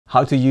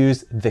how to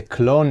use the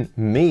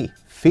CloneMe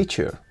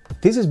feature.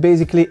 This is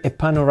basically a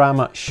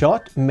panorama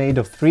shot made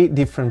of 3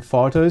 different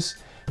photos.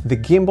 The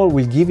gimbal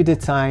will give you the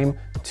time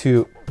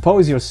to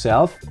pose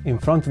yourself in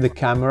front of the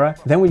camera,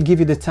 then will give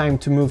you the time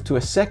to move to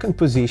a second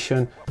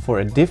position for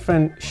a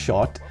different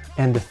shot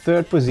and the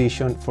third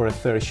position for a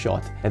third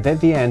shot. And at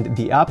the end,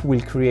 the app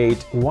will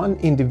create one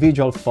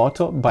individual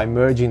photo by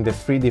merging the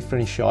 3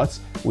 different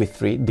shots with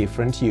 3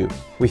 different you.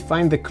 We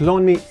find the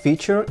CloneMe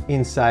feature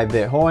inside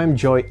the Hohem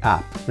Joy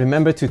app.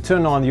 Remember to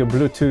turn on your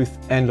Bluetooth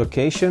and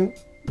location.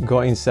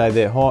 Go inside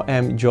the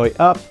Hohem Joy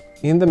app.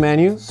 In the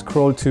menu,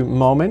 scroll to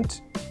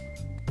Moment,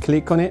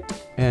 click on it,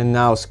 and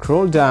now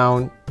scroll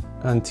down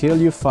until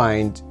you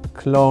find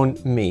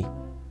CloneMe.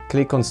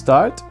 Click on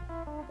Start.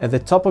 At the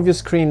top of your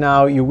screen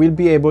now, you will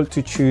be able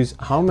to choose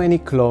how many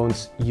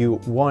clones you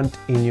want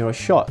in your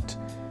shot.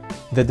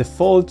 The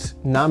default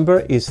number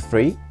is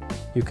 3.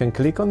 You can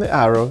click on the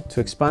arrow to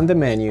expand the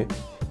menu.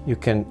 You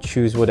can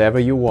choose whatever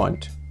you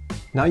want.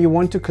 Now you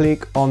want to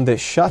click on the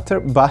shutter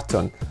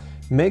button.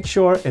 Make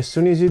sure as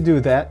soon as you do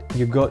that,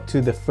 you go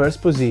to the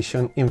first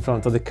position in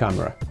front of the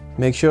camera.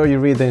 Make sure you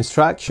read the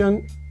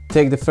instruction,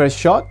 take the first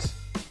shot.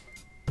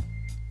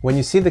 When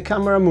you see the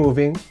camera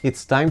moving,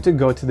 it's time to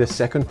go to the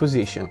second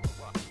position.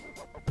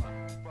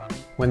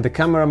 When the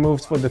camera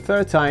moves for the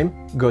third time,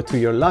 go to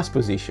your last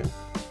position.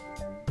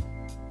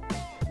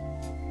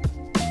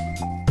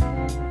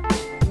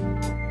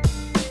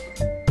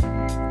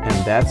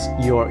 And that's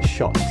your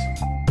shot.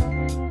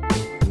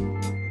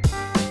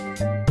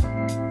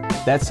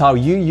 That's how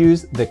you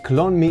use the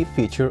CloneMe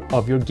feature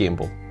of your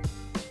gimbal.